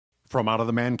From out of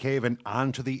the man cave and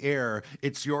onto the air,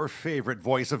 it's your favorite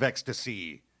voice of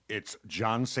ecstasy. It's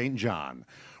John St. John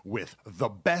with the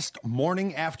best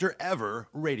morning after ever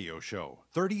radio show.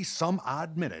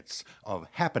 30-some-odd minutes of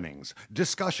happenings,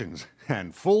 discussions,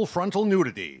 and full frontal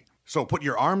nudity. So put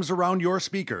your arms around your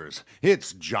speakers.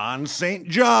 It's John St.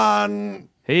 John.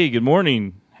 Hey, good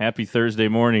morning. Happy Thursday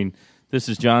morning. This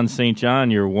is John St.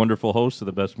 John, your wonderful host of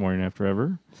the best morning after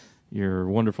ever. Your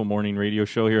wonderful morning radio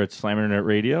show here at Slam Internet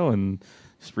Radio and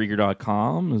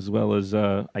Spreaker.com, as well as,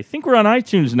 I think we're on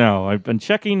iTunes now. I've been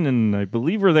checking, and I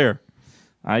believe we're there.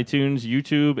 iTunes,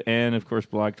 YouTube, and, of course,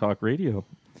 Blog Talk Radio.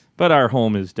 But our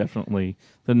home is definitely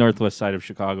the northwest side of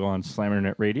Chicago on Slam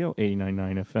Internet Radio,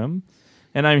 89.9 FM.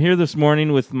 And I'm here this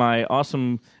morning with my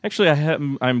awesome... Actually,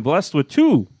 I'm blessed with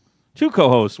two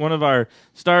co-hosts. One of our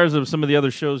stars of some of the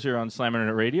other shows here on Slam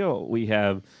Internet Radio. We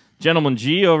have Gentleman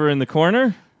G over in the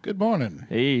corner. Good morning.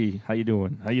 Hey, how you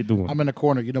doing? I'm in the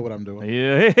corner. You know what I'm doing.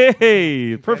 Yeah,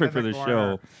 hey, perfect for the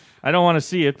show. I don't want to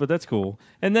see it, but that's cool.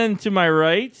 And then to my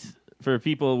right, for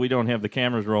people, we don't have the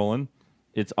cameras rolling.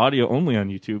 It's audio only on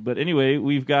YouTube. But anyway,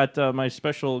 we've got my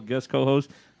special guest co-host,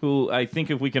 who I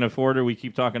think if we can afford her, we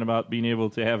keep talking about being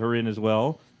able to have her in as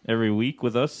well every week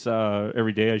with us,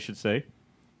 every day, I should say.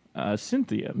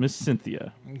 Cynthia, Miss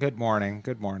Cynthia. Good morning.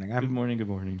 Good morning. Good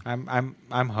morning.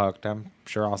 I'm hooked. I'm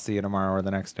sure I'll see you tomorrow or the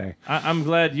next day. I'm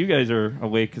glad you guys are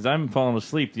awake because I'm falling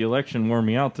asleep. The election wore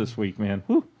me out this week, man.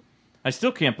 Whew. I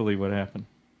still can't believe what happened.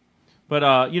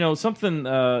 But something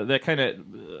that kind of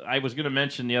I was going to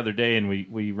mention the other day, and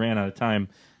we ran out of time.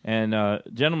 And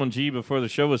Gentleman G before the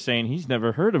show was saying he's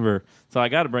never heard of her, so I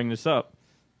got to bring this up.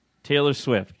 Taylor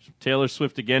Swift. Taylor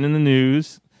Swift again in the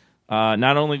news.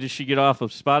 Not only did she get off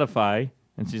of Spotify,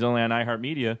 and she's only on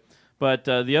iHeartMedia, but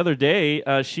the other day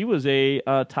she was a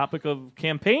topic of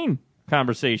campaign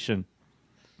conversation.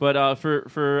 But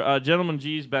for Gentleman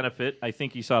G's benefit, I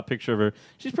think he saw a picture of her.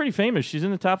 She's pretty famous. She's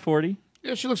in the top 40.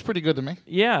 Yeah, she looks pretty good to me.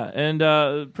 Yeah,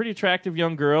 and pretty attractive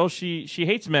young girl. She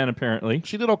hates men, apparently.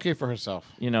 She did okay for herself.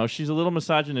 You know, she's a little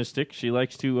misogynistic. She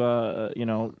likes to,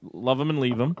 love them and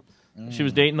leave them. She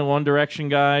was dating the One Direction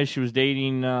guy. She was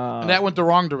dating... and that went the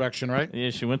wrong direction, right? Yeah,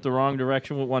 she went the wrong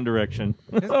direction with One Direction.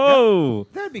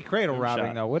 That'd be cradle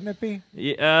robbing, though, wouldn't it be?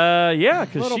 Yeah,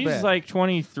 because she's bit. like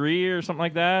 23 or something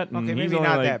like that. And Okay, he's maybe only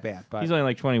not like, that bad. But he's only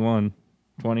like 21,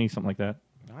 20, something like that.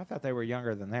 I thought they were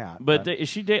younger than that. But is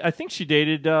she I think she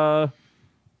dated... no,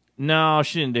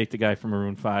 she didn't date the guy from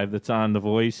Maroon 5 that's on The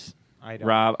Voice.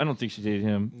 Rob. I don't think she dated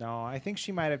him. No, I think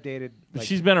she might have dated...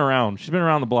 She's been around. She's been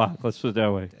around the block. Let's put it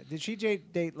that way. Did she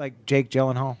date like Jake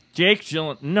Gyllenhaal? Jake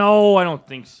Gyllenhaal? No, I don't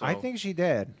think so. I think she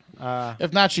did.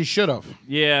 If not, she should have.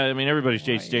 Yeah, I mean, everybody's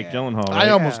Jake Gyllenhaal. Right? I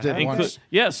almost did once.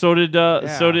 Yeah, so did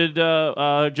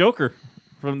Joker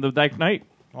from The Dark Knight.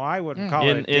 Well, I wouldn't call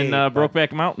it a date, in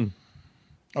Brokeback Mountain.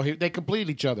 Oh, they complete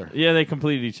each other. Yeah, they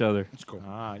completed each other. That's cool.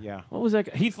 Yeah. What was that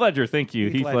guy? Heath Ledger, thank you.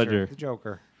 Heath Ledger. The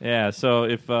Joker. Yeah, so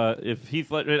if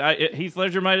Heath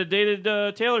Ledger might have dated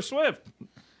Taylor Swift.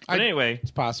 But anyway.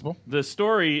 It's possible. The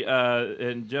story,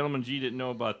 and Gentleman G didn't know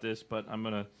about this, but I'm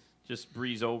going to just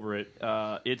breeze over it.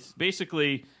 It's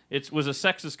basically, it was a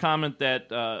sexist comment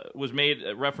that was made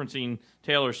referencing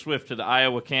Taylor Swift to the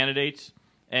Iowa candidates,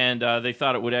 and they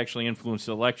thought it would actually influence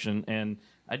the election, and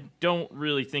I don't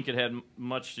really think it had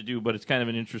much to do, but it's kind of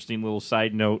an interesting little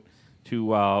side note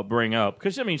to bring up.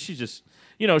 Because, I mean, she's just,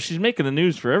 she's making the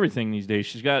news for everything these days.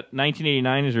 She's got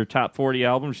 1989 as her top 40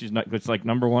 album. It's like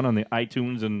number one on the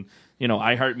iTunes and,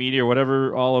 iHeartMedia or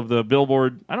whatever, all of the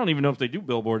Billboard. I don't even know if they do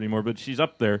Billboard anymore, but she's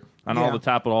up there on all the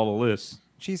top of all the lists.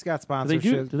 She's got Do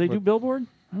sponsorship. they do Billboard?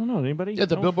 I don't know. Anybody? Yeah,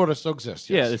 the No? Billboard still exists.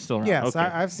 Yes. Yeah, it's still around. Yes, Okay.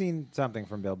 I've seen something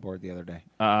from Billboard the other day.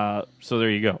 So there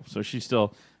you go. So she's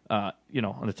still...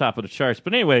 on the top of the charts.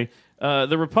 But anyway,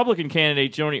 the Republican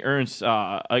candidate, Joni Ernst,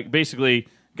 basically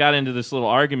got into this little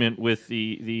argument with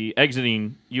the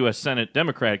exiting U.S. Senate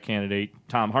Democratic candidate,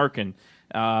 Tom Harkin.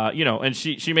 And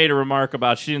she made a remark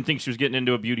about she didn't think she was getting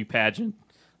into a beauty pageant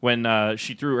when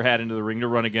she threw her hat into the ring to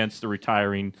run against the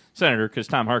retiring senator, because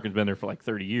Tom Harkin's been there for like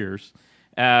 30 years.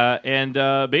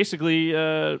 Basically,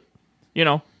 they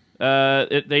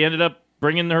ended up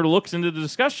bringing her looks into the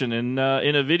discussion. And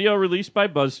in a video released by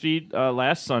BuzzFeed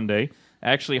last Sunday,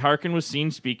 actually Harkin was seen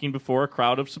speaking before a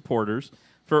crowd of supporters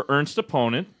for Ernst's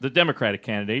opponent, the Democratic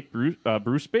candidate,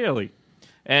 Bruce Bailey.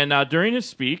 And during his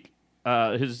speak,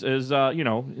 his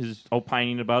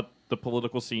opining about the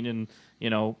political scene and,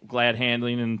 glad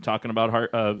handling and talking about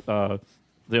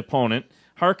the opponent,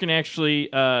 Harkin actually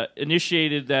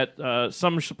initiated that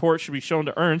some support should be shown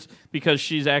to Ernst because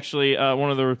she's actually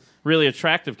one of the really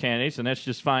attractive candidates, and that's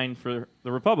just fine for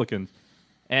the Republicans.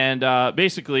 And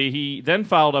basically, he then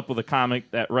followed up with a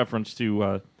comic that referenced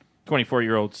to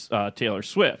 24-year-old Taylor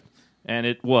Swift. And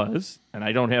it was, and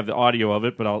I don't have the audio of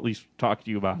it, but I'll at least talk to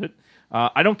you about it.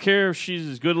 I don't care if she's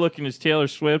as good-looking as Taylor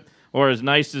Swift or as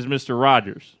nice as Mr.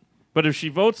 Rogers. But if she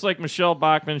votes like Michelle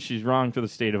Bachmann, she's wrong for the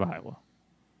state of Iowa.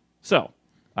 So,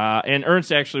 and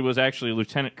Ernst was a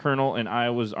lieutenant colonel in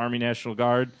Iowa's Army National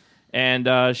Guard.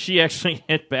 And she actually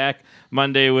hit back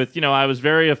Monday with, I was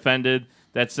very offended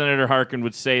that Senator Harkin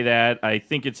would say that. I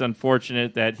think it's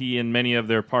unfortunate that he and many of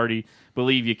their party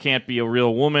believe you can't be a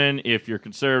real woman if you're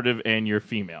conservative and you're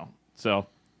female. So,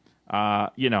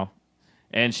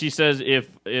 And she says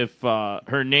if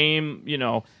her name,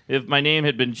 if my name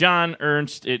had been John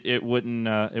Ernst, it wouldn't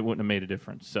have made a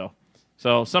difference.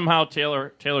 So somehow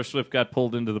Taylor Swift got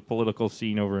pulled into the political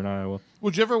scene over in Iowa.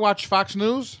 Would you ever watch Fox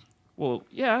News? Well,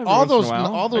 yeah. All every once in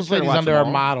a while. those I try to ladies watch on there them are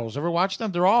all. models. Ever watch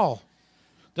them? They're all.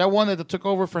 That one that took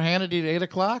over for Hannity at 8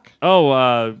 o'clock?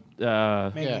 Oh,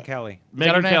 Megan Yeah. Kelly. Is that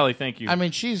her Megan name? Kelly. Thank you. I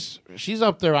mean, she's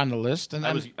up there on the list. And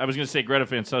I was going to say Greta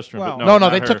Van Susteren, Well, but no,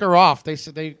 not they took her off. They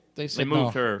said they said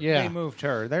moved no. her. Yeah, They moved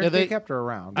her. Yeah, They kept her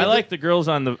around. I like the girls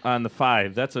on the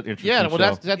 5. That's an interesting yeah. Well, show.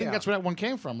 I think Yeah. that's where that one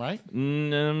came from, right?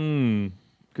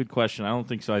 Good question. I don't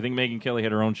think so. I think Megan Kelly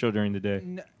had her own show during the day.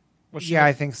 Well, she Yeah,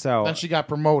 I think so. Then she got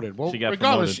promoted. Well, She got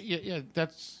regardless, promoted. yeah,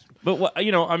 that's. But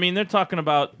they're talking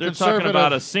about Conservative.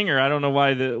 a singer. I don't know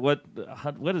why what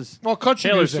is Well, country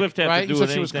Taylor music, Swift have right? to do you with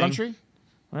said she was anything? country.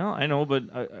 Well, I know, but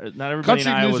not everybody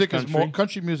Country in Iowa music is is more.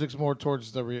 Country music's more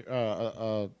towards the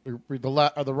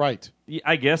right. Yeah,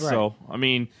 I guess so. I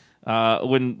mean,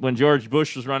 when George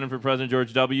Bush was running for president,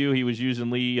 George W., he was using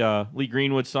Lee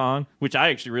Greenwood's song, which I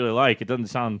actually really like. It doesn't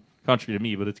sound country to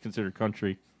me, but it's considered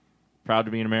country. Proud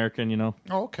to be an American,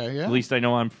 Oh, okay, yeah. At least I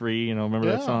know I'm free. Remember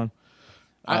that Yeah. song?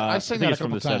 I sang think that a it's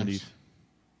from couple the times. 70s.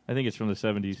 I think it's from the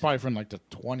 70s. Probably from like the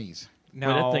 20s. no,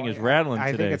 But that thing is rattling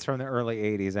I today. think it's from the early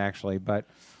 80s, actually. But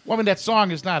Well, I mean, that song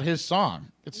is not his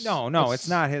song. It's it's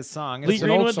not his song. Lee It's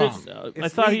an old Greenwood. song. I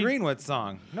It's thought Lee he. Greenwood's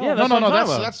song. No, Yeah, No, that's no, what no. I'm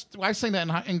That's talking I sang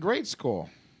that in grade school.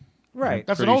 right.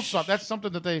 That's an Pretty old song. That's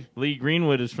something that they. Lee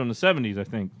Greenwood is from the 70s, I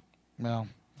think. Well,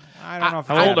 I don't know if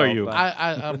How it's old that are you? but-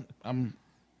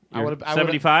 I would.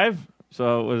 75.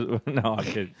 So it was, no, I'm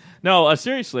kidding. No,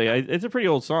 seriously, it's a pretty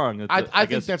old song. I think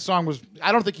guess- that song was.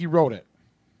 I don't think he wrote it.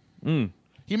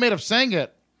 He may have sang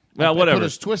it. Well, and whatever. Put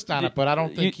his twist on it, but I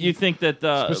don't think you think that.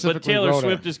 But specifically Taylor wrote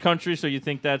Swift it. is country, so you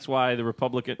think that's why the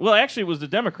Republican. Well, actually, it was the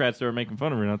Democrats that were making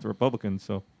fun of her, not the Republicans.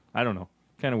 So I don't know.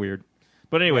 Kind of weird.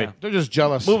 But anyway, they're just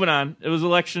jealous. moving on. It was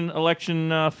election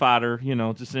fodder.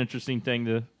 Just an interesting thing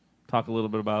to talk a little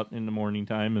bit about in the morning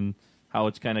time and how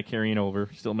it's kind of carrying over,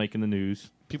 still making the news.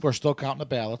 People are still counting the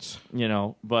ballots.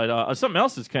 But something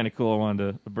else that's kind of cool I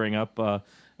wanted to bring up.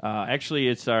 Actually,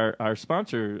 it's our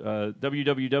sponsor,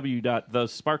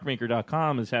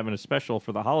 www.thesparkmaker.com, is having a special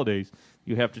for the holidays.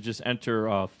 You have to just enter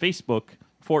Facebook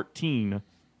 14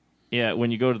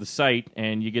 when you go to the site,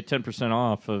 and you get 10%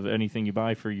 off of anything you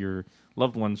buy for your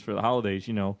loved ones for the holidays.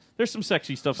 There's some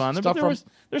sexy stuff on there, Stuff but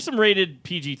there's some rated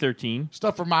PG-13.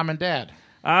 Stuff for mom and dad.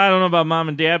 I don't know about mom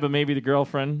and dad, but maybe the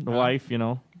girlfriend, the wife,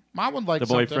 Mom would like the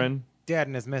something. boyfriend. Dad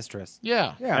and his mistress.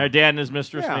 Yeah. Yeah. Our dad and his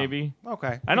mistress, Yeah. maybe.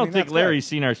 Okay. I don't mean, think that's Larry's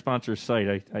seen our sponsor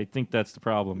site. I think that's the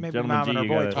problem. Good. Maybe Gentlemen mom G, and her you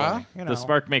boy gotta- toy. You know.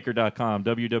 Thesparkmaker.com,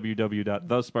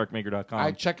 www.thesparkmaker.com.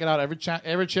 I check it out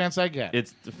every chance I get.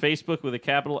 It's the Facebook with a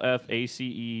capital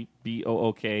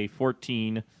FACEBOOK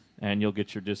 14, and you'll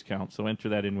get your discount. So enter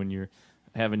that in when you're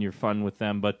having your fun with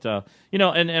them. But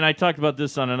and I talked about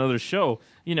this on another show.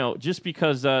 Just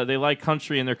because they like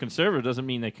country and they're conservative doesn't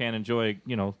mean they can't enjoy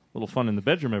a little fun in the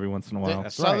bedroom every once in a while.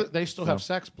 They still have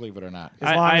sex, believe it or not.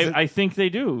 As long as I think they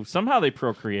do. Somehow they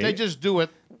procreate. They just do it,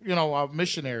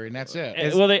 missionary, and that's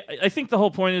it. I think the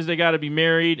whole point is they got to be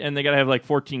married and they got to have like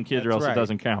 14 kids, or That's else right. it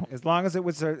doesn't count. As long as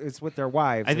it's with their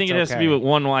wives. I think it it's has to be okay. with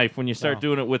one wife. When you start Oh.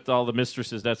 doing it with all the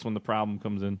mistresses, that's when the problem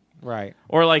comes in. Right.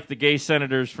 Or like the gay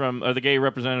senators or the gay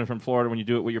representative from Florida, when you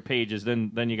do it with your pages,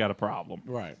 then you got a problem.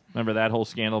 Right. Remember that whole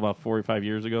scandal about 4 or 5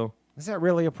 years ago? Is that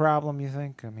really a problem, you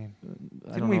think? I mean, I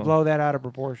didn't don't we know. blow that out of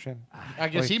proportion? I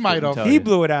guess he couldn't might have. tell He you.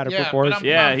 blew it out of Yeah, but proportion.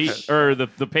 Yeah,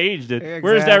 the page did.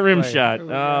 Where's that rim Exactly.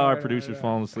 shot? Oh, our producer's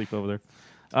falling asleep over there.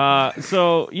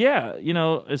 So yeah,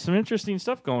 it's some interesting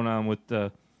stuff going on with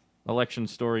the election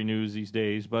story news these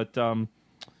days. But so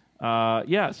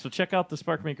check out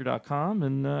thesparkmaker.com,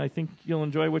 and I think you'll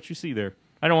enjoy what you see there.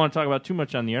 I don't want to talk about too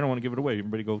much on the air. I don't want to give it away.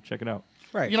 Everybody go check it out.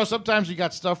 Right. You know, sometimes you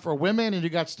got stuff for women and you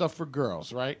got stuff for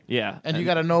girls, right? Yeah. And you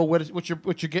got to know what you're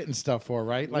getting stuff for,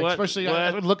 right? Like especially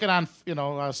looking on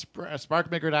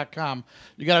sparkmaker.com,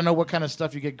 you got to know what kind of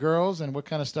stuff you get girls and what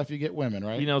kind of stuff you get women,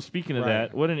 right? You know, speaking of Right.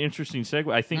 that, what an interesting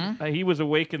segue. I think he was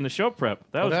awake in the show prep.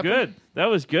 That was happened? good. That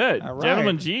was good. All right.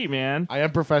 Gentleman G, man. I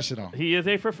am professional. He is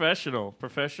a professional.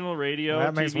 Professional radio.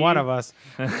 That makes TV. one of us.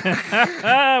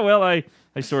 Well, I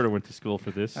sort of went to school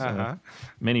for this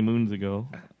many moons ago.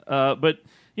 But,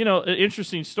 you know, an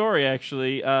interesting story,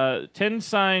 actually. 10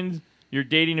 signs you're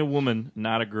dating a woman,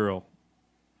 not a girl.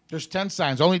 There's 10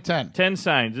 signs, only 10. 10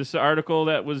 signs. This is an article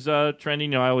that was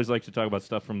trending. You know, I always like to talk about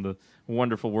stuff from the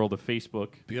wonderful world of Facebook.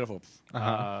 Beautiful.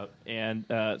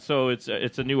 So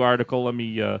it's a new article. Let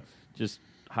me just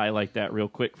highlight that real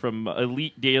quick from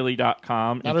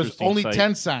EliteDaily.com. Now, there's Interesting only site.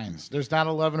 10 signs. There's not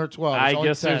 11 or 12. There's I only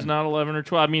guess 10. there's not 11 or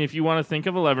 12. I mean, if you want to think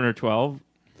of 11 or 12.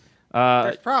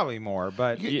 There's probably more,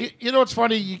 but You know what's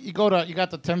funny? You got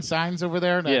the 10 signs over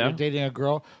there that Yeah. you're dating a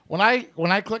girl. When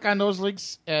I click on those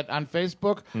links on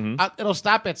Facebook, it'll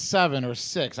stop at 7 or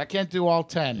 6. I can't do all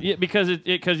 10. Yeah, because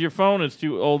your phone is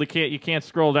too old. You can't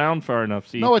scroll down far enough.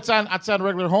 See, No, it's on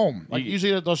regular home. Like You-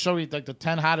 usually they'll show you like the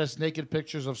 10 hottest naked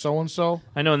pictures of so and so.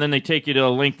 I know, and then they take you to a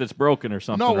link that's broken or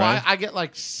something. No, right? I get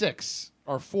like 6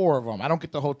 or 4 of them. I don't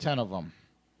get the whole 10 of them.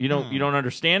 You don't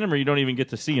understand them, or you don't even get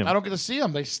to see them. I don't get to see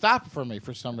them. They stop for me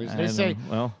for some reason. They say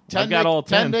well, 10 I've got all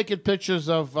 10. naked pictures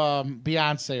of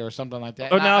Beyonce or something like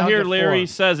that. Oh, And now I'll here get Larry 4.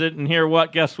 says it, and here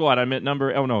what? Guess what? I'm at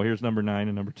number. Oh no, here's number 9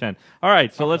 and number 10. All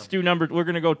right, so let's do number. We're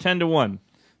gonna go 10 to 1.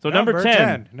 So number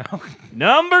 10. No.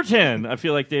 Number 10. I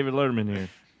feel like David Letterman here,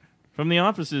 from the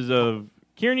offices of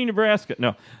Kearney, Nebraska.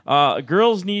 No,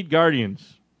 girls need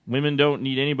guardians. Women don't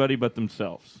need anybody but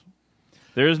themselves.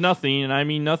 There is nothing, and I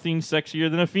mean nothing,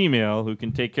 sexier than a female who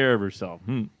can take care of herself.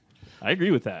 I agree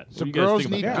with that. So What do you guys girls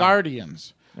think need about that?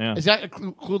 guardians. Yeah. Is that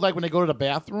include like when they go to the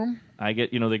bathroom? I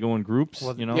get, they go in groups,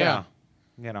 Well, Yeah.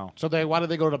 You know. So why do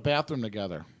they go to the bathroom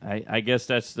together? I guess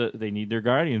they need their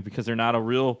guardians because they're not a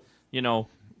real,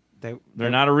 They they're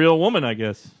not a real woman, I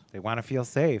guess. They want to feel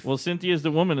safe. Well, Cynthia's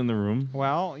the woman in the room.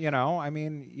 Well, I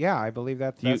mean, yeah, I believe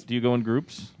that. Do you go in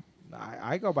groups?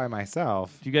 I go by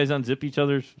myself. Do you guys unzip each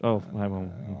other's? Oh, I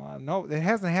won't. No, it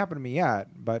hasn't happened to me yet,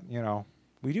 but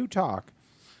we do talk.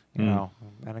 You know,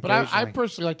 and But I occasionally-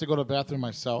 personally like to go to the bathroom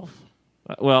myself.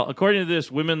 Well, according to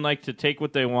this, women like to take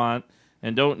what they want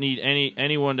and don't need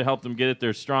anyone to help them get it.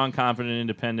 They're strong, confident,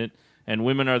 independent, and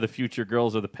women are the future,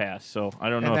 girls are the past. So I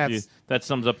don't know if that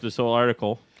sums up this whole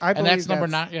article. I And believe that's number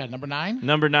 9. Yeah, number 9.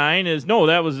 Number 9 is no.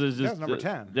 That was number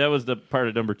 10. That was the part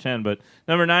of number 10. But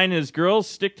number 9 is girls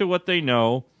stick to what they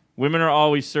know. Women are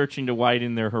always searching to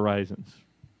widen their horizons.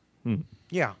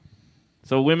 Yeah.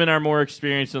 So women are more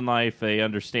experienced in life. They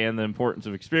understand the importance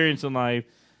of experience in life.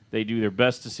 They do their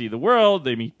best to see the world.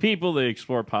 They meet people. They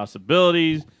explore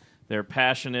possibilities. They're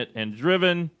passionate and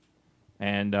driven.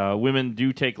 And women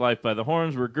do take life by the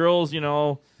horns. Where girls, and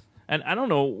I don't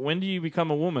know, when do you become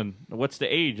a woman? What's the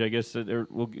age? I guess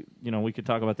we could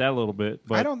talk about that a little bit.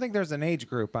 But I don't think there's an age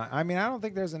group. I mean, I don't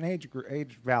think there's an age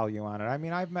value on it. I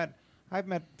mean, I've met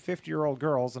 50-year-old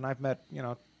girls, and I've met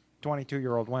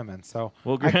 22-year-old women. So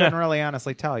Well, I couldn't really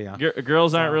honestly tell you.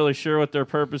 Girls aren't really sure what their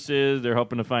purpose is. They're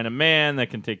hoping to find a man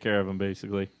that can take care of them,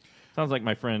 basically. Sounds like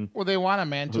my friend. Well, they want a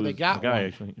man until they who's got a guy, one.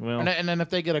 actually. Well, And then if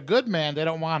they get a good man, they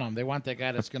don't want him. They want that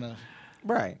guy that's going to...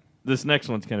 Right. this next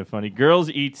one's kind of funny. Girls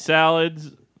eat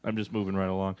salads. I'm just moving right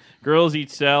along. Girls eat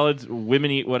salads.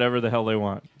 Women eat whatever the hell they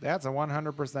want. That's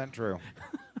 100% true.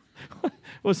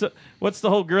 What's the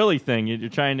whole girly thing? You're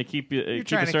trying to keep You're keep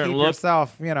trying a to certain keep look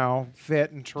yourself,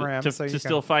 fit and trim, to so you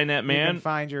still can, find that you man. can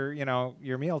find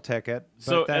your meal ticket. But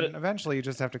So then eventually you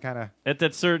just have to kind of. At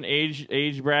that certain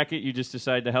age bracket, you just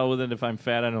decide to hell with it. If I'm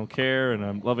fat, I don't care, and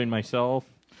I'm loving myself.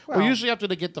 Well, usually after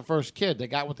they get the first kid, they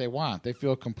got what they want. They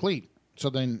feel complete. So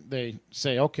then they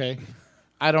say, okay,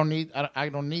 I don't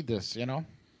need this,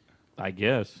 I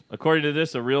guess. According to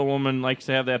this, a real woman likes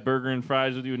to have that burger and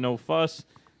fries with you, no fuss,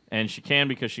 and she can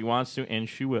because she wants to, and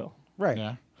she will. Right.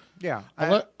 Yeah.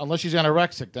 Yeah. Unless she's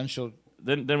anorexic, then she'll...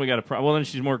 Then we got a problem. Well, then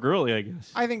she's more girly, I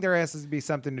guess. I think there has to be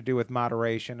something to do with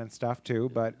moderation and stuff too,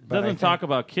 but Doesn't talk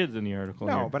about kids in the article.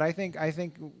 No, here. but I think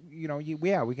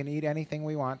we can eat anything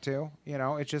we want to.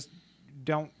 It's just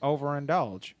don't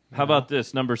overindulge. How about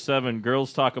this? Number 7,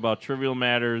 girls talk about trivial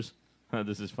matters.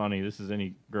 This is funny. This is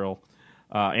any girl,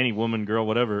 any woman, girl,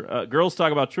 whatever. Girls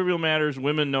talk about trivial matters.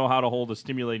 Women know how to hold a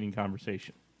stimulating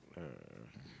conversation.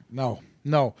 No.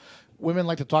 women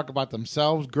like to talk about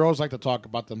themselves. Girls like to talk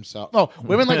about themselves. No,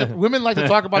 women like to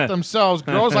talk about themselves.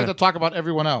 Girls like to talk about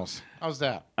everyone else. How's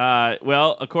that?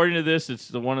 Well, according to this,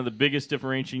 it's one of the biggest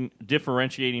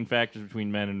differentiating factors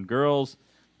between men and girls.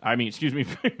 I mean, excuse me,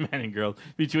 men and girls,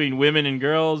 between women and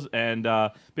girls. And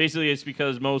basically it's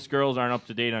because most girls aren't up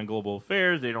to date on global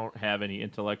affairs. They don't have any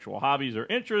intellectual hobbies or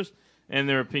interests, and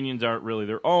their opinions aren't really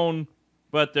their own,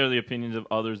 but they're the opinions of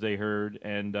others they heard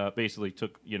and basically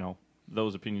took,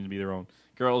 those opinions to be their own.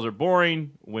 Girls are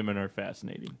boring. Women are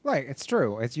fascinating. Right, it's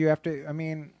true. It's you have to. I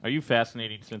mean, are you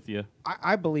fascinating, Cynthia?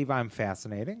 I believe I'm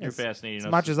fascinating. You're fascinating.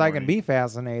 As much as I can be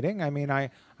fascinating. I mean, I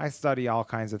study all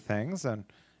kinds of things, and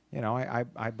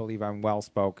I believe I'm well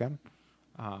spoken.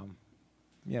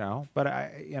 But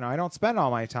I don't spend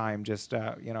all my time just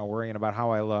worrying about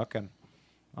how I look and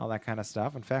all that kind of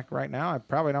stuff. In fact, right now I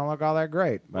probably don't look all that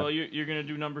great. But. Well, you're going to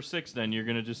do number 6 then. You're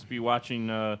going to just be watching.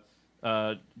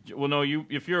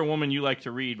 If you're a woman, you like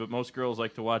to read, but most girls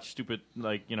like to watch stupid,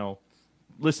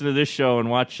 listen to this show and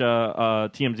watch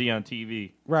TMZ on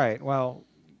TV. Right. Well,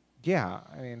 yeah.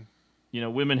 I mean,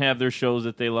 women have their shows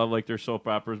that they love, like their soap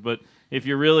operas. But if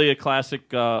you're really a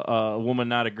classic woman,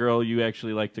 not a girl, you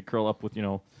actually like to curl up with,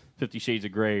 50 Shades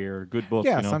of Grey or a good book.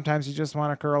 Yeah. Sometimes you just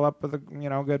want to curl up with a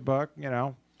good book.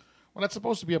 Well, that's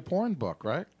supposed to be a porn book,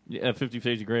 right? Yeah, 50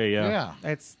 Shades of Grey, yeah.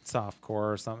 It's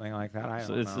softcore or something like that. I don't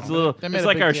know. It's a little. It's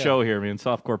like our show here, man.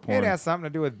 Softcore porn. It has something to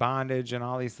do with bondage and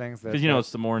all these things. Because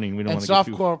it's the morning. We don't want to get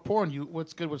softcore porn.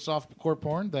 What's good with softcore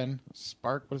porn? Then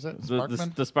Spark. What is it?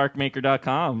 Sparkman? The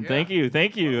SparkMaker.com. Yeah.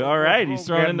 Thank you. All right, he's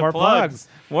throwing in the more plugs.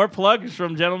 More plugs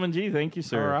from Gentleman G. Thank you,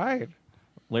 sir. All right.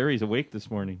 Larry's awake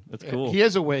this morning. That's cool. He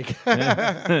is awake.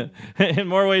 In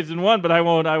more ways than one, but I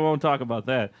won't talk about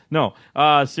that. No,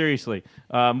 seriously.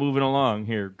 Moving along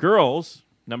here. Girls,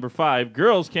 number 5,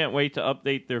 girls can't wait to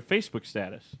update their Facebook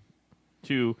status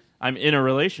to I'm in a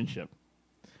relationship.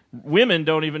 Women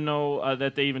don't even know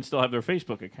that they even still have their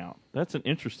Facebook account. That's an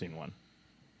interesting one.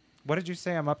 What did you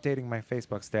say? I'm updating my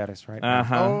Facebook status right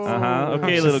now.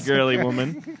 Okay, little girly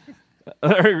woman.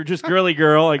 Or just girly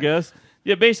girl, I guess.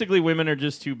 Yeah, basically women are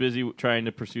just too busy trying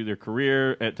to pursue their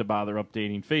career to bother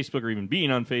updating Facebook or even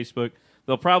being on Facebook.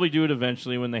 They'll probably do it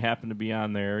eventually when they happen to be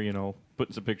on there,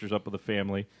 putting some pictures up with the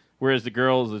family. Whereas the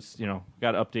girls, it's,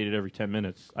 got to update it every 10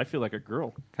 minutes. I feel like a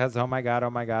girl. Because, oh my God.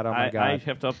 I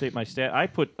have to update my stat. I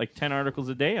put like 10 articles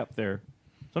a day up there.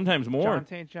 Sometimes more. John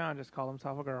St. John just called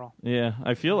himself a girl. Yeah,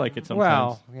 I feel like it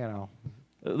sometimes. Well,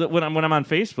 When I'm on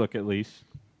Facebook, at least.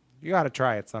 You got to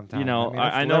try it sometime.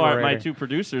 I know my 2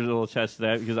 producers will attest to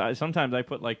that because sometimes I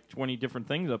put like 20 different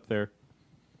things up there.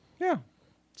 Yeah.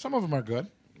 Some of them are good.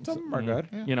 Some of them are good.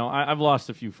 Yeah. I've lost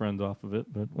a few friends off of it,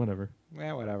 but whatever.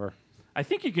 Yeah, whatever. I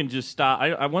think you can just stop.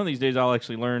 One of these days I'll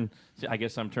actually learn. I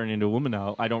guess I'm turning into a woman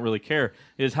now. I don't really care.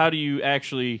 Is how do you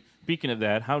actually, speaking of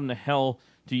that, how in the hell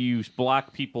do you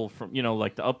block people from,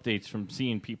 like the updates from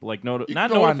seeing people, like not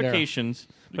notifications,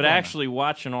 but actually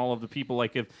watching all of the people.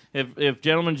 Like if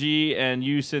Gentleman G and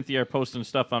you, Cynthia, are posting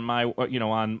stuff on my,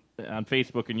 on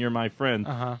Facebook and you're my friend,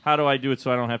 how do I do it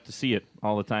so I don't have to see it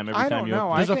all the time every time you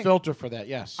update? There's a filter for that,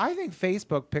 yes. I think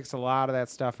Facebook picks a lot of that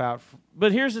stuff out.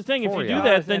 But here's the thing. If you do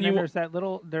that, then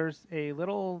there's a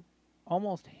little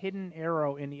almost hidden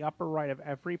arrow in the upper right of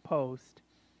every post.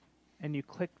 And you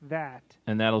click that.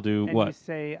 And that'll do and what? You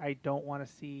say, I don't want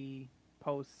to see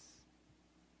posts.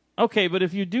 Okay, but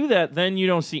if you do that, then you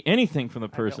don't see anything from the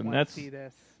person. I don't want to see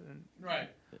this. Right.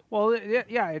 Well,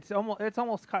 yeah, it's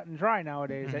almost cut and dry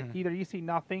nowadays. Either you see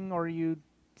nothing or you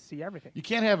see everything. You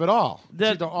can't have it all.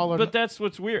 But that's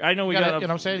what's weird. I know we got. You know what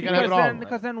I'm saying? You got to have it all.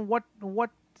 Because then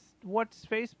what's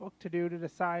Facebook to do to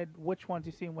decide which ones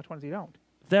you see and which ones you don't?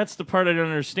 That's the part I don't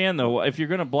understand, though. If you're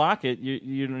going to block it,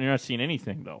 you're not seeing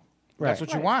anything, though. Right. That's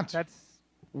what you want.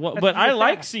 But I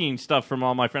like seeing stuff from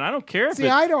all my friends. I don't care.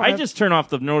 I just turn off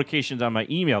the notifications on my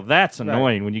email. That's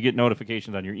annoying when you get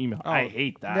notifications on your email. I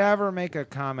hate that. Never make a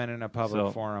comment in a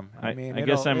public forum. I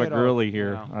guess I'm a girly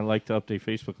here. I like to update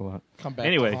Facebook a lot. Come back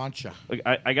anyway, to haunt you.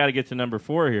 I got to get to number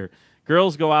 4 here.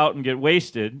 Girls go out and get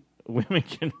wasted. Women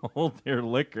can hold their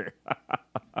liquor.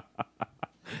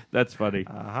 That's funny.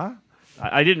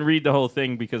 I didn't read the whole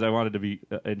thing because I wanted to be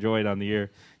enjoyed on the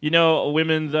air.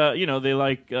 Women, they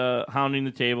like hounding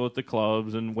the table at the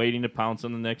clubs and waiting to pounce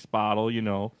on the next bottle,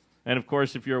 And, of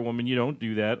course, if you're a woman, you don't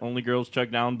do that. Only girls chug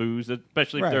down booze,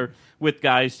 especially if they're with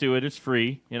guys to it. It's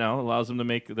free, allows them to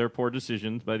make their poor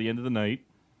decisions by the end of the night.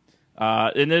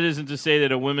 And that isn't to say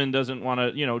that a woman doesn't want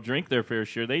to, drink their fair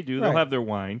share. They do. They'll have their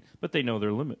wine, but they know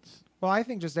their limits. Well, I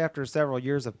think just after several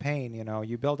years of pain,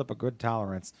 you build up a good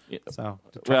tolerance. So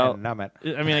to try to numb it.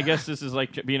 I mean, I guess this is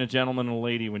like being a gentleman and a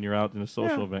lady when you're out in a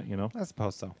social event, I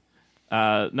suppose so.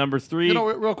 Number 3. You know,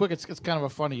 real quick, it's kind of a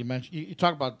funny. You mentioned you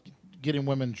talk about getting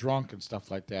women drunk and stuff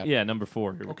like that. Yeah, number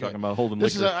 4. Here we're Okay. talking about holding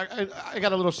This liquor. is I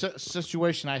got a little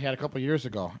situation I had a couple of years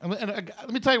ago, and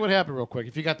let me tell you what happened real quick.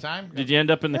 If you got time. Did you end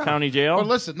up in the county jail? Well,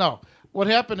 listen, no. What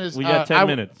happened is We got 10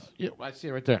 minutes. Yeah, I see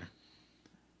it right there.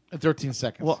 In 13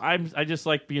 seconds. Well, I just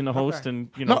like being the host and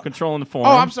No. controlling the forum.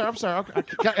 Oh, I'm sorry.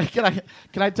 Okay.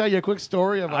 Can I tell you a quick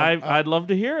story about? I'd love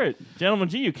to hear it, gentlemen.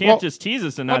 Gee, you can't Well- just tease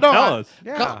us and well, not no, tell us.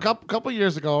 Yeah. Couple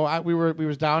years ago, we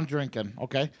was down drinking,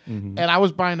 okay, Mm-hmm. and I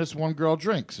was buying this one girl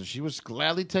drinks, and she was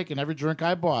gladly taking every drink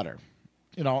I bought her,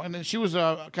 and then she was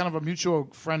a kind of a mutual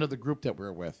friend of the group that we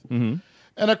were with, Mm-hmm.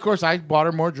 and of course I bought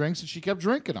her more drinks, and she kept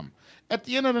drinking them. At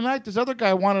the end of the night, this other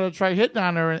guy wanted to try hitting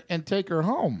on her and take her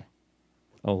home.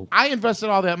 Oh, I invested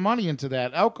all that money into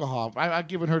that alcohol. I've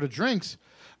given her the drinks.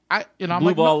 I'm Blue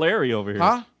like, Ball no, Larry over here.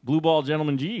 Huh? Blue Ball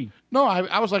Gentleman G. no,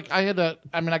 I was like, I had to.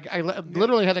 I mean, I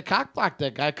literally had to cock block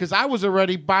that guy because I was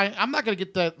already buying. I'm not going to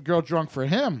get that girl drunk for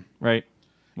him. Right.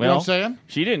 You know Well, what I'm saying?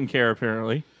 she didn't care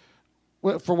apparently.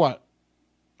 For what?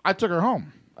 I took her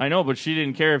home. I know, but she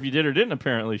didn't care if you did or didn't.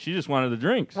 Apparently, she just wanted the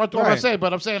drinks. What I'm Right. saying,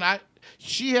 but I'm saying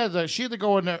she had to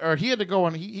go in there, or he had to go,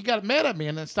 and he got mad at me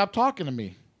and then stopped talking to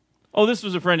me. Oh, this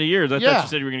was a friend of yours. I Yeah. thought you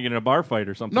said you were going to get in a bar fight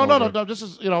or something. No. over it. This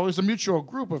is it was a mutual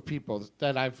group of people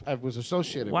that I was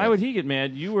associated with. Why would he get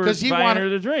mad? You were 'Cause he buying wanted- her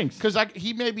the drinks. Because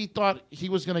he maybe thought he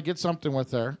was going to get something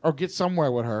with her or get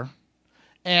somewhere with her,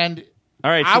 and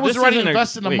All right, I so was this already isn't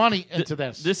investing the wait, money into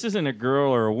this. This isn't a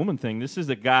girl or a woman thing. This is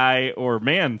a guy or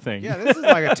man thing. Yeah, this is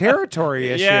like a territory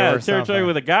issue yeah, or territory something.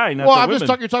 with a guy, not well, the I'm women. just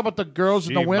talking. You're talking about the girls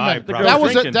and She the women. might The probably-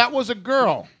 girls drinking. That was a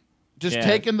girl. Just Yeah,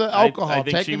 taking the I alcohol, think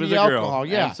she taking was the a girl. alcohol.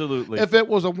 Yeah, Absolutely. If it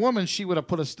was a woman, she would have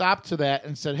put a stop to that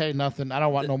and said, "Hey, nothing. I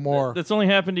don't want no more." That's only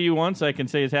happened to you once. I can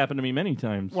say it's happened to me many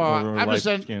times. Well, over I'm just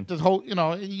saying lifespan. the whole.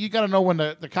 You got to know when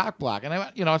the cock block, and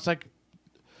it's like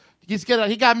he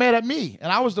got mad at me,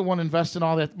 and I was the one investing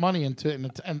all that money into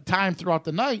it and time throughout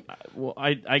the night. Well,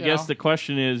 I guess know? the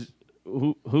question is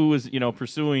who was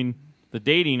pursuing the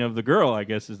dating of the girl. I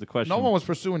guess is the question. No one was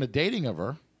pursuing the dating of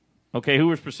her. Okay, who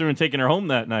was pursuing taking her home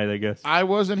that night? I guess. I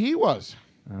was, and he was.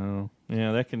 Oh,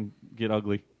 yeah, that can get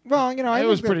ugly. Well, I It think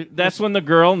was that- pretty. That's when the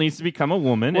girl needs to become a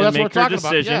woman Well, and that's make what her we're talking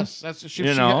about. decisions. Yes, that's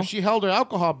you know? she held her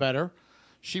alcohol better.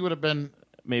 She would have been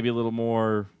Maybe a little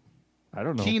more. I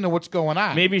don't know. keen to what's going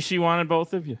on. Maybe she wanted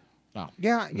both of you.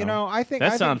 Yeah, you know, I think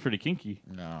That I sounds think, pretty kinky.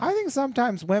 No, I think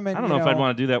sometimes women. I don't know if I'd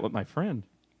want to do that with my friend.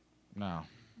 no.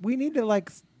 We need to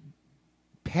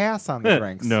pass on the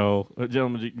drinks. No,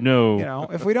 gentlemen, no. You know,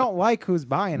 if we don't like who's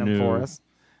buying them for No. us.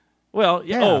 Well,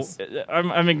 yeah, Yes.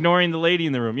 I'm ignoring the lady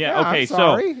in the room. Yeah, Yeah, okay. I'm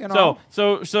sorry, you know.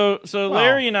 So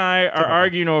Larry and I are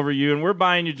arguing over you, and we're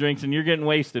buying you drinks, and you're getting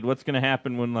wasted. What's going to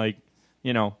happen when, I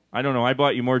don't know. I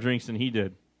bought you more drinks than he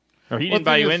did, or he Well, didn't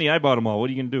buy thing you is- any. I bought them all. What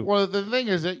are you going to do? Well, the thing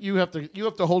is that you have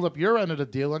to hold up your end of the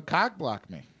deal and cock block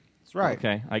me. That's right.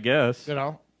 Okay, I guess.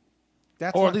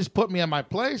 That's Or what- at least put me in my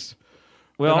place.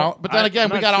 Well, But then again, I'm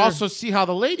we not got to sure. also see how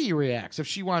the lady reacts. If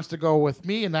she wants to go with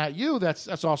me and not you, that's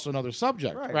also another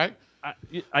subject, Right. right? I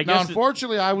Now, guess.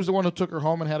 unfortunately, I was the one who took her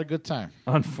home and had a good time.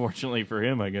 Unfortunately for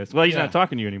him, I guess. Well, he's Yeah. not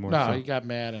talking to you anymore. No, so. he got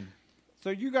mad and So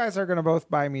you guys are going to both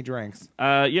buy me drinks,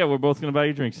 Yeah, we're both going to buy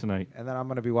you drinks tonight, and then I'm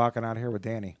going to be walking out here with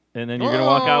Danny. and then you're going to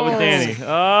walk out with Oh. Danny.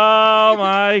 Oh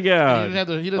my he God! didn't have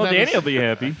the, he didn't Well, have Danny his, will be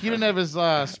happy. he didn't have his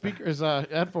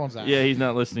headphones on. Yeah, he's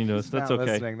not listening to us. He's That's not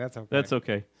okay. listening. That's okay. That's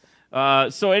okay.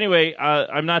 So anyway,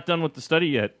 I'm not done with the study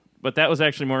yet, but that was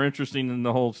actually more interesting than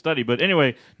the whole study. But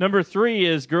anyway, number 3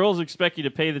 is girls expect you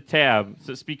to pay the tab.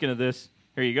 So speaking of this,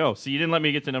 here you go. So you didn't let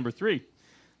me get to number 3.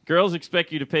 Girls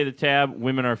expect you to pay the tab.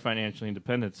 Women are financially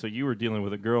independent. So you were dealing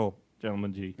with a girl,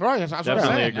 gentleman G. Right, that's what I'm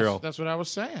Definitely saying. a girl. That's what I was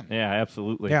saying. Yeah,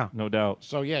 absolutely. Yeah. No doubt.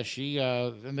 So yeah, she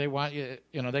and they want you.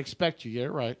 They expect you. Yeah,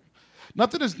 right.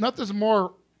 Nothing is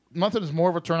more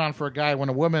of a turn on for a guy when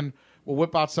a woman will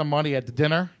whip out some money at the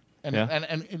dinner and Yeah. and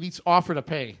at least offer to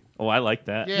pay. Oh, I like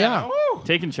that. Yeah. Woo.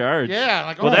 Taking charge. Yeah.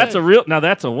 Like, Well, oh, that's hey. a real. Now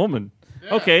that's a woman.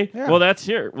 Okay. Yeah. Well, that's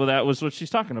here. Well, that was what she's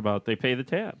talking about. They pay the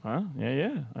tab, huh?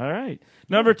 Yeah. All right.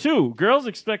 Number 2, girls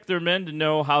expect their men to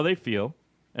know how they feel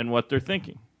and what they're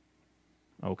thinking.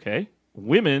 Okay.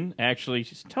 Women actually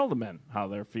just tell the men how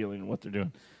they're feeling and what they're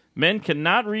doing. Men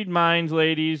cannot read minds,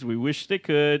 ladies. We wish they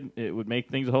could. It would make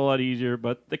things a whole lot easier,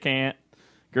 but they can't.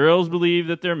 Girls believe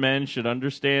that their men should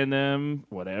understand them,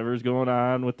 whatever's going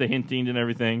on with the hinting and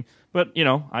everything. But,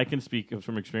 I can speak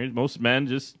from experience. Most men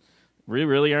just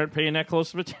really aren't paying that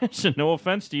close of attention. No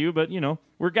offense to you, but,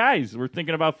 we're guys. We're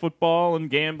thinking about football and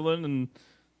gambling and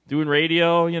doing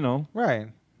radio, Right.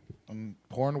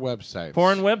 Porn websites.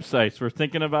 porn websites. We're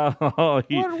thinking about,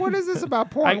 What is this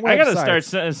about porn I websites? got to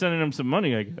start sending them some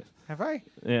money, I guess. Have I?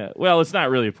 Yeah. Well, it's not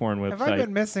really a porn website. Have I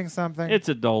been missing something? It's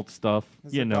adult stuff.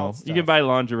 It's you know, adult you can stuff. buy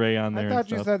lingerie on there. I and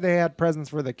thought you stuff. said they had presents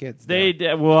for the kids. They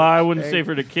there. well, I wouldn't They- say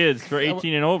for the kids, for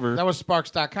 18 and over. That was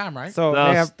Sparks.com, right? So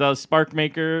they have The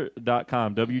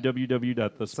sparkmaker.com,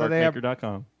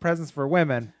 www.thesparkmaker.com, presents for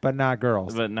women, but not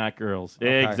girls. but not girls.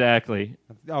 Okay. Exactly.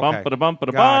 Okay.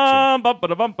 Bump-a-da-bump-a-da-bum,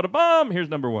 bump-a-da-bump-a-da-bum. Here's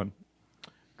number one.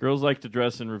 Girls like to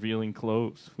dress in revealing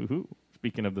clothes. Woohoo.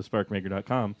 Speaking of the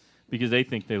sparkmaker.com, because they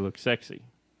think they look sexy.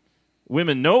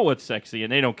 Women know what's sexy,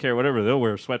 and they don't care whatever. They'll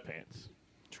wear sweatpants.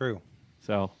 True.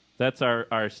 So that's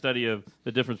our study of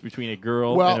the difference between a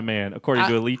girl Well, and a man, according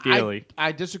to Elite Daily.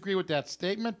 I disagree with that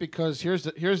statement because here's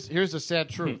the sad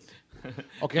truth.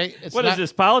 Okay, it's What is not-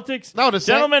 this, politics? No, the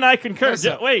sad- Gentlemen, I concur.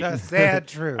 Listen, Wait, The sad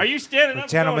truth. are you standing With up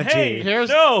Gentleman going, hey, G. Here's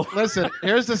no,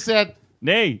 Here's the sad.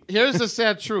 nay. Here's the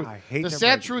sad truth. I hate The to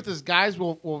sad break truth is guys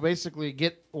will basically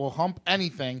will hump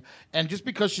anything, and just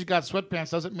because she's got sweatpants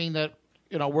doesn't mean that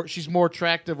she's more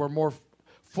attractive or more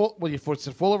full.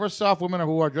 Full of herself. Women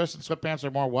who are dressed in sweatpants are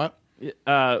more what?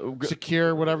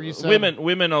 Secure, whatever you said. Women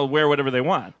will wear whatever they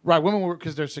want. right? Women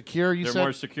because they're secure. You They're said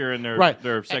more secure in their Right.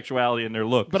 their sexuality and their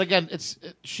looks. But again,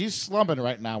 she's slumming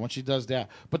right now when she does that.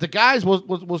 But the guys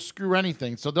will screw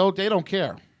anything, so they don't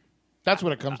care. That's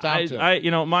what it comes down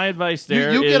to. my advice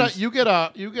there you is get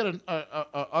an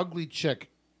ugly chick.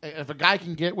 If a guy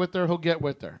can get with her, he'll get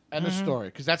with her. End of story.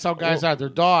 Because that's how guys are. They're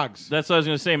dogs. that's what I was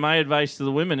going to say. My advice to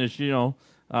the women is,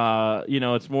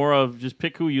 it's more of just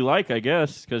pick who you like, I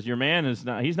guess, because your man is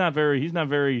not. He's not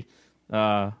very,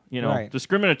 Right.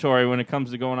 discriminatory when it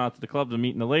comes to going out to the clubs and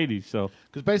meeting the ladies. So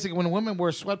Because basically, when women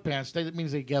wear sweatpants, that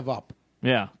means they give up.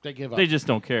 yeah, They give up. they just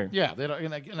don't care. Yeah, they don't.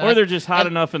 And Or they're just hot and-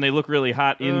 enough and they look really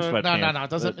hot in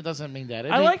sweatpants. No. It doesn't mean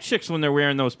that. I like chicks when they're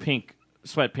wearing those pink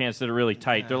sweatpants that are really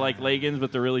tight. They're like leggings,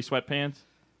 but they're really sweatpants.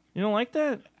 You don't like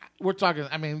that? We're talking.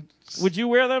 I mean, Would you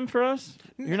wear them for us?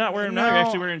 You're not wearing them now. You're No.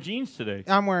 actually wearing jeans today.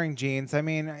 I'm wearing jeans. I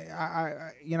mean,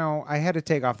 I had to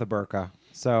take off the burqa.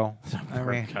 So, I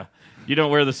mean, You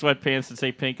don't wear the sweatpants that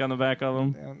say pink on the back of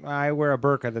them? I wear a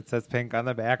burqa that says pink on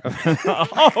the back of it.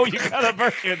 Oh, you got a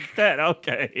burqa instead.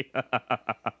 Okay.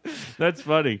 That's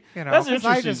funny. You know, That's 'cause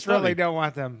interesting. I just study. really don't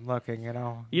want them looking,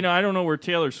 I don't know where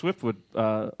Taylor Swift would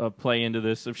play into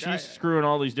this. If she's screwing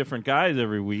all these different guys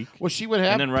every week well, she would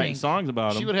have and then writing pink. songs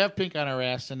about She them. would have pink on her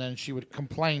ass, and then she would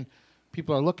complain.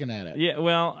 People are looking at it. Yeah,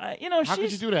 well, How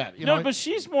could you do that? But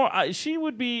she's more. She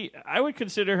would be. I would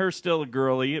consider her still a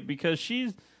girly because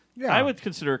she's. Yeah. I would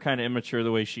consider her kind of immature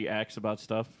the way she acts about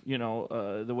stuff.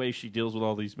 The way she deals with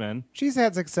all these men. She's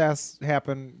had success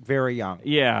happen very young.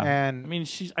 Yeah, And I mean,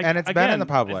 she's and it's been again, in the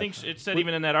public. I think it said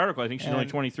even in that article. I think she's only And,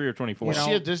 23 or 24. Was you she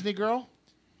know- a Disney girl?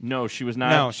 No, she was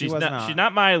not. No, she she's was not. not. She's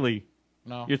not Miley.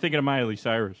 No. You're thinking of Miley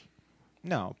Cyrus.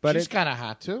 no, but She's it, kind of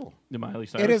hot too. The Miley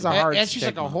Cyrus. is a hard And she's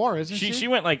like a stigma. whore, isn't she? She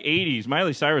went like 80s.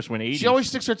 Miley Cyrus went 80s. She always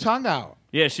sticks her tongue out.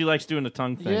 Yeah, she likes doing the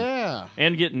tongue thing. Yeah.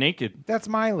 And getting naked. that's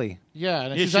Miley. Yeah, and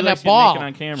Yeah, she's she on likes that getting ball. naked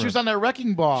on camera. She was on that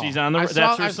wrecking ball. She's on the- I that's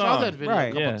saw, her I saw song. that video Right. a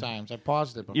couple Yeah. times. I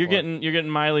paused it before. You're getting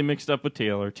Miley mixed up with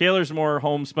Taylor. Taylor's more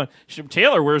homespun.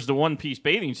 Taylor wears the one-piece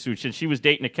bathing suit, and she was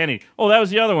dating a Kennedy. Oh, that was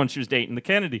the other one she was dating, the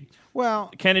Kennedy.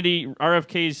 Well, Kennedy,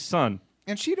 RFK's son.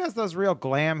 and she does those real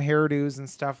glam hairdos and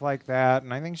stuff like that.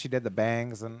 And I think she did the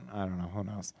bangs, and I don't know, who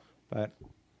knows. But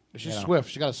She's know. swift.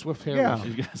 She got a swift hair. Yeah.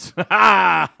 She's got-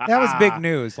 Ah! that was big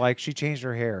news. Like she changed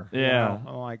her hair. you Yeah. know?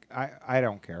 I'm like, I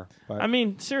don't care. But I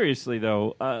mean, seriously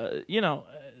though,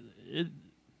 the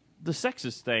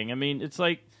sexist thing. I mean, it's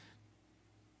like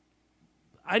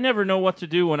I never know what to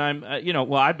do when I'm,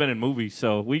 well, I've been in movies,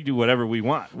 so we do whatever we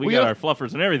want. We got our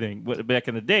fluffers and everything back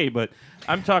in the day, but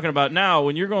I'm talking about now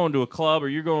when you're going to a club or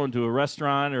you're going to a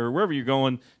restaurant or wherever you're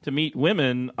going to meet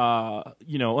women,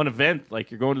 an event, like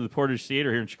you're going to the Portage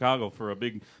Theater here in Chicago for a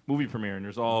big movie premiere, and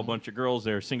there's all a bunch of girls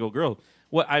there, single girls.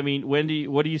 What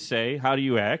do you say? How do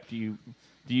you act? Do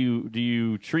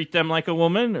you treat them like a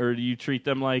woman, or do you treat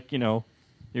them like,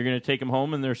 you're going to take them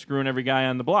home and they're screwing every guy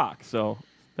on the block? So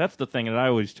that's the thing that I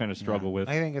always tend to struggle with.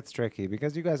 I think it's tricky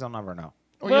because you guys will never know.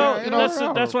 Well, you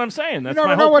that's what I'm saying. That's You never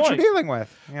my know whole what point. you're dealing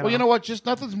with. Well, you know what? Just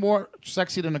nothing's more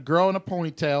sexy than a girl in a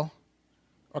ponytail.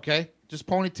 Okay, just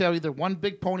ponytail, either one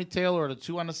big ponytail or the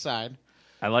two on the side.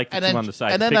 I like the And two then on the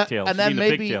side, and then pigtails. and then You mean the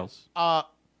maybe pigtails. a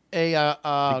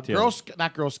Pigtails.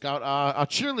 not Girl Scout, a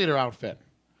cheerleader outfit.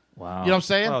 Wow. You know what I'm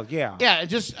saying? Well, yeah. Yeah,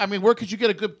 where could you get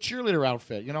a good cheerleader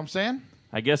outfit? You know what I'm saying?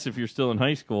 I guess if you're still in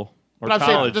high school or But I'm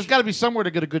saying college, there's got to be somewhere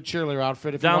to get a good cheerleader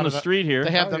outfit. If you down the wanted street here,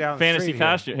 to have Probably down the them, fantasy street here.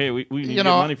 costume. Hey, we need to You get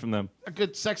know, money from them. a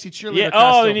good sexy cheerleader. Yeah.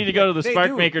 costume. Oh, they need to go to the They do have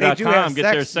sparkmaker.com, get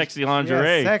their sexy- sexy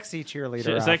lingerie. Yeah, sexy cheerleader.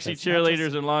 Sexy outfits, not cheerleaders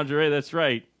just- and lingerie. That's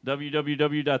right.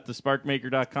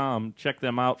 www.thesparkmaker.com. Check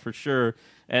them out for sure.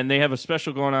 And they have a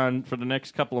special going on for the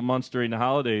next couple of months during the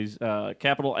holidays.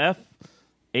 Capital F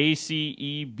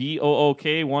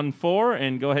ACEBOOK 14,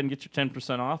 and go ahead and get your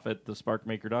 10% off at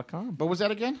thesparkmaker.com. What was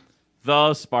that again?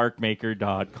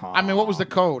 Thesparkmaker.com. I mean, what was the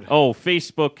code? Oh,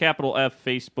 Facebook, capital F,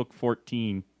 Facebook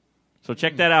 14. So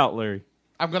check that out, Larry.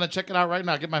 I'm going to check it out right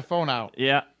now. Get my phone out.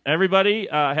 Yeah. Everybody,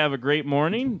 have a great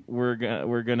morning. We're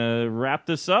gonna wrap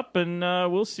this up, and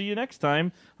we'll see you next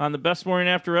time on the Best Morning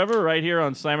After Ever right here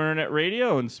on Slam Internet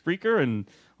Radio and Spreaker and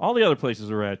all the other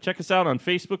places we're at. Check us out on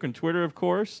Facebook and Twitter, of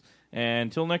course. And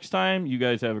until next time, you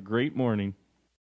guys have a great morning.